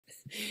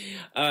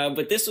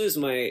But this was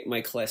my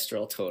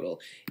cholesterol total,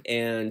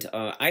 and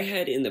I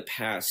had in the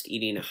past,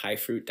 eating a high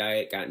fruit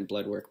diet, gotten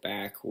blood work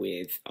back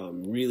with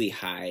really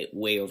high,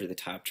 way over the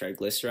top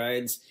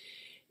triglycerides,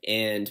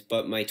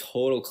 but my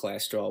total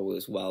cholesterol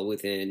was well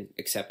within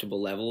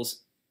acceptable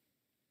levels,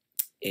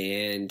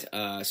 and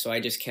so I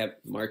just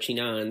kept marching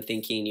on,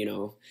 thinking,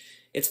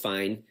 it's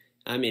fine,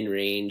 I'm in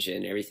range,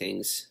 and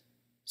everything's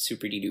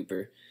super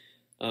duper.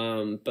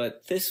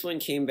 But this one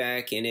came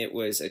back and it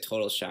was a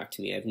total shock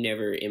to me. I've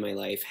never in my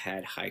life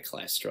had high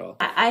cholesterol.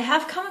 I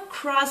have come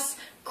across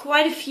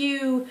quite a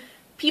few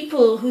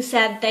people who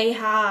said they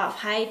have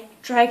high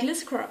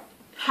triglycerides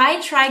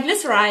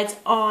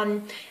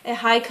on a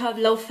high carb,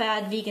 low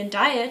fat vegan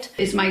diet.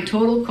 It's my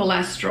total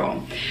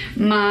cholesterol.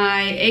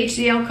 My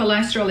HDL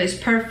cholesterol is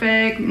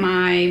perfect.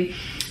 My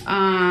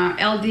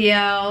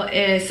LDL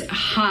is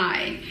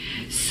high.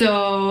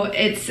 So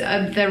it's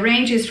the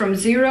range is from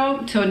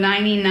 0 to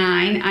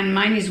 99, and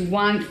mine is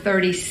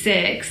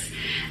 136.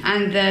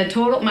 And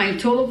my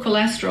total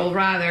cholesterol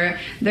rather,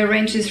 the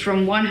range is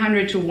from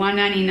 100 to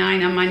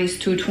 199, and mine is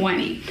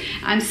 220.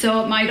 And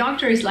so my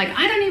doctor is like,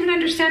 I don't even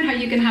understand how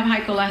you can have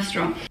high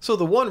cholesterol. So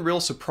the one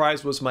real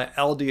surprise was my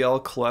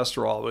LDL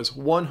cholesterol was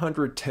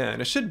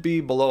 110. It should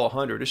be below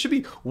 100. It should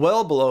be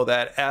well below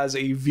that as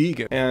a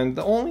vegan. And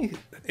the only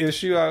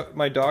issue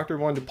my doctor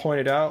wanted to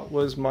point it out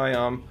was my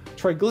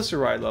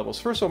triglyceride levels.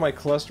 First of all, my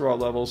cholesterol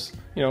levels,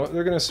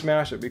 they're gonna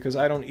smash it because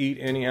I don't eat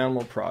any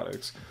animal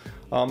products.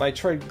 My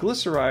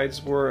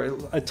triglycerides were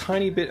a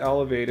tiny bit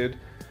elevated,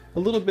 a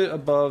little bit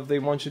above. They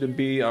want you to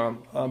be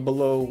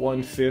below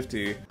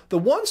 150. The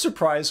one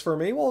surprise for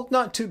me, well,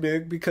 not too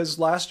big, because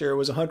last year it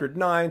was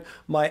 109.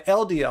 My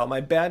LDL,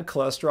 my bad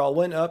cholesterol,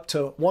 went up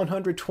to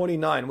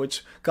 129,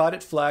 which got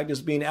it flagged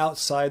as being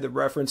outside the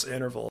reference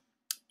interval.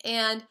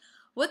 And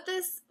what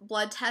this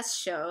blood test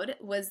showed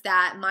was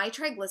that my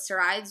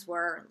triglycerides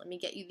were, let me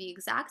get you the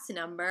exact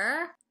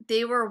number,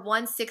 they were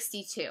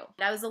 162.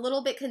 I was a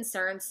little bit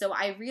concerned, so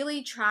I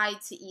really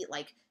tried to eat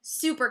like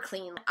super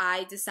clean.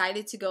 I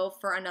decided to go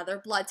for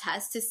another blood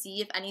test to see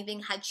if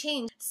anything had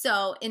changed.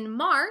 So in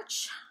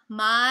March,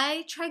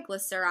 my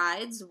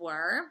triglycerides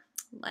were,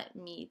 let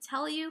me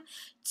tell you,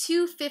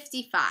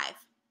 255.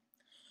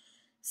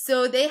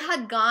 So they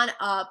had gone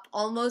up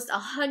almost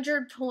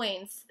 100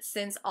 points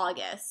since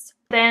August.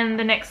 Then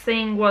the next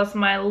thing was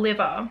my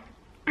liver.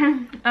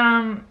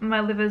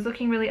 My liver's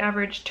looking really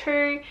average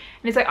too. And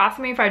he's like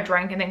asking me if I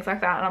drank and things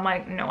like that. And I'm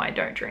like, no, I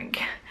don't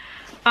drink.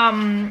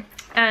 And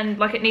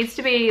like it needs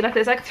to be, like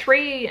there's like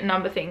 3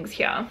 number things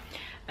here.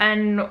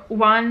 And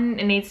one,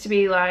 it needs to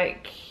be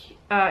like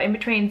in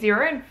between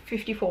 0 and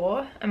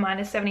 54 and mine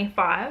is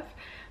 75.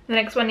 The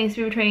next one needs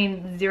to be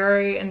between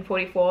 0 and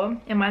 44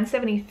 and mine's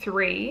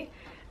 73.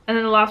 And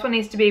then the last one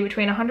needs to be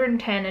between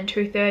 110 and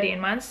 230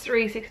 and mine's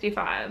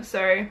 365.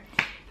 So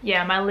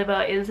yeah, my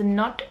liver is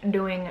not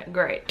doing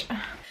great.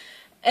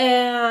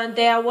 And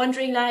they are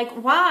wondering like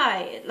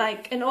why,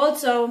 and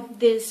also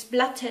this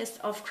blood test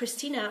of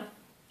Christina,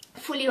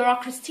 Fully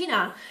Raw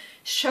Christina,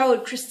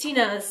 showed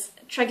Christina's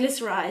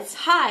triglycerides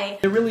high.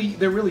 They're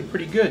really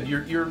pretty good.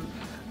 Your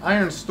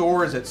iron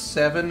store is at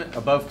 7,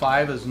 above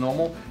 5 is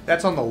normal.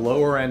 That's on the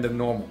lower end of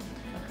normal.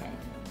 Okay.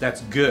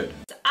 That's good.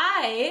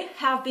 I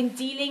have been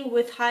dealing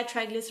with high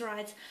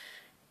triglycerides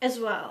as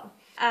well.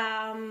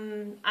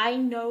 I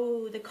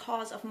know the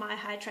cause of my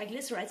high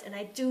triglycerides, and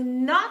I do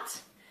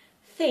not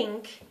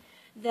think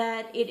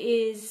that it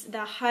is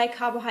the high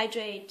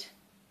carbohydrate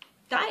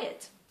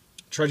diet.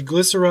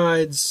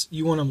 Triglycerides,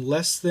 you want them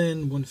less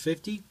than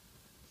 150?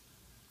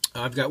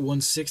 I've got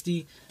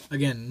 160.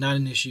 Again, not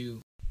an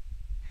issue.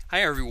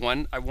 Hi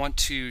everyone, I want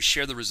to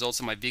share the results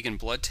of my vegan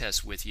blood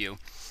test with you.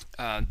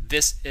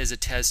 This is a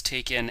test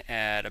taken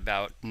at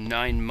about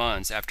 9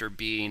 months after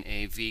being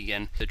a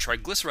vegan. The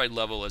triglyceride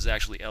level is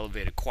actually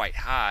elevated quite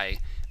high,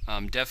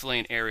 definitely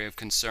an area of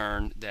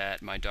concern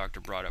that my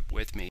doctor brought up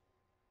with me.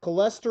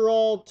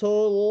 Cholesterol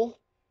total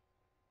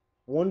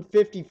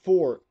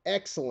 154,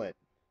 excellent.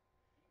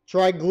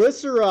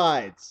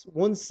 Triglycerides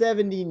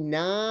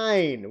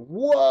 179,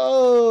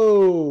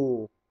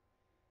 whoa!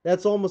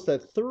 That's almost a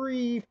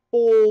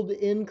 3-fold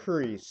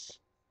increase,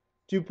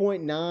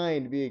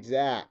 2.9 to be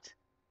exact,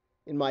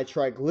 in my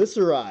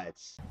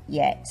triglycerides.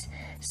 Yet.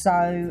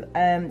 So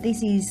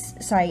this is,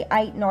 say,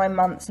 8-9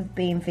 months of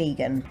being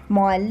vegan.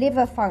 My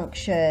liver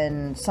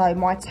function, so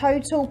my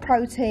total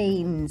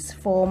proteins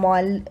for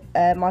my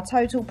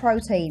total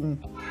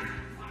protein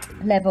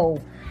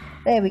level,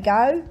 there we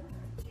go,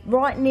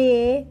 right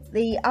near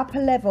the upper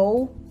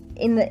level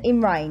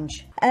in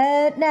range.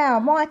 Now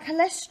my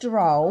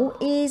cholesterol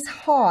is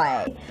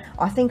high.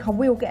 I think I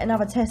will get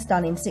another test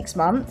done in 6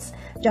 months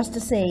just to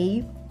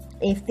see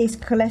if this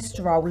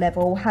cholesterol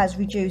level has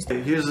reduced.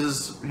 Here's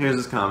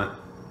his comment.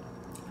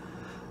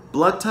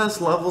 Blood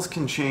test levels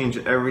can change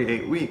every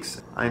 8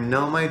 weeks. I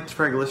know my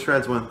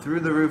triglycerides went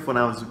through the roof when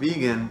I was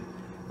vegan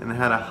and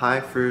had a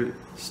high fruit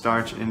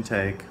starch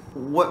intake.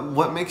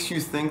 What makes you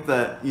think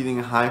that eating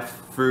a high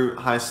fruit,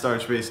 high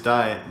starch based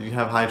diet you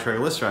have high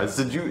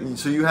triglycerides?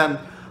 So you had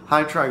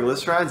high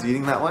triglycerides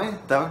eating that way?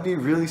 That would be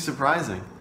really surprising.